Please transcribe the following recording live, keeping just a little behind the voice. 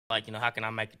Like, you know, how can I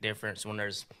make a difference when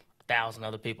there's 1,000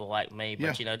 other people like me?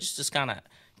 But, you know, just kind of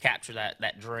capture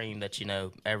that dream that, you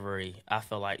know, I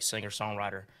feel like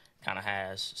singer-songwriter kind of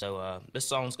has. So this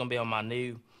song's going to be on my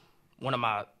new, well,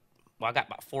 I got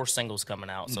about 4 singles coming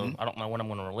out, so I don't know when I'm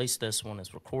going to release this one.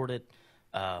 It's recorded.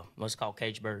 It's called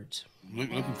Cage Birds.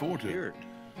 Looking forward to it.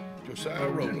 Josiah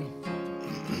Rodda.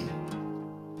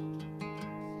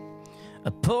 I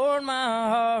poured my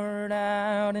heart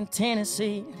out in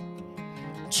Tennessee,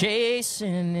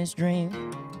 chasing this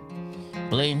dream,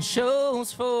 playing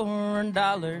shows for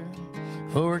 $1,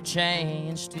 for a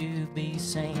chance to be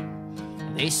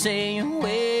seen. They say you're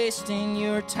wasting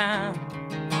your time,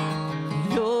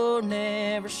 you'll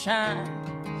never shine.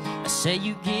 I say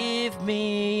you give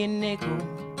me a nickel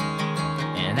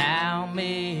and I'll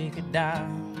make a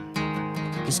dime.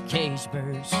 'Cause cage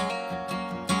birds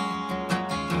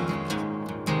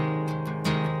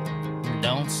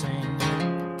don't sing.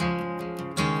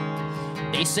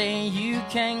 They say you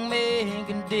can't make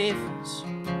a difference,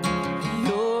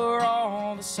 you're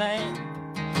all the same.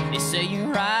 They say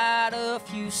you write a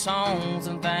few songs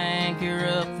and think you're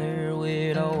up there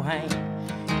with old Hank.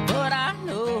 But I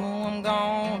know I'm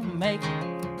gonna make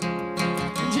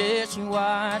it. Just you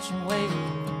watch and wait.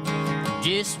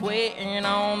 Just waiting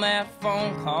on that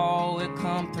phone call will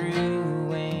come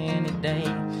through any day.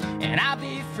 And I'll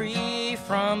be free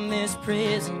from this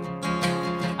prison.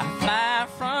 I fly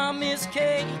from this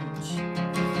cage.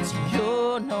 So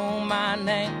you'll know my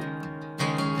name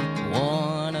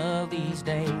one of these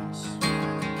days.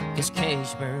 'Cause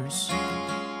cage birds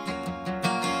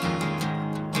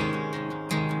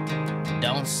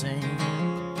don't sing.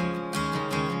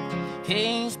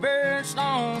 Cage birds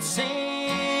don't sing.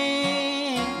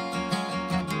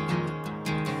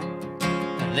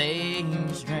 They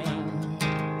just dream.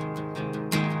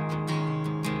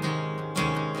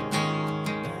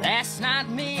 That's not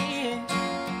me.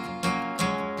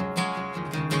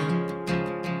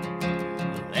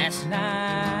 That's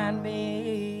not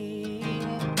me.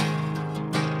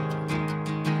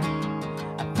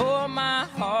 I pour my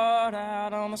heart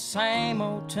out on the same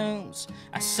old tunes.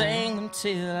 I sing them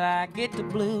till I get the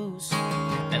blues.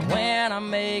 And when I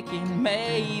make it,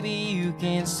 maybe you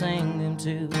can sing them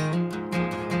too.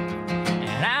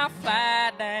 And I'll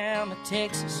fly down to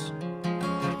Texas,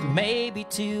 maybe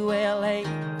to LA.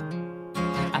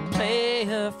 I play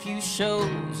a few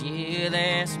shows, yeah,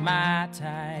 that's my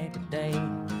type of day.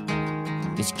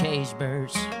 These cage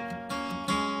birds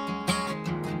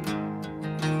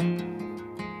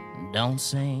don't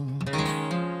sing.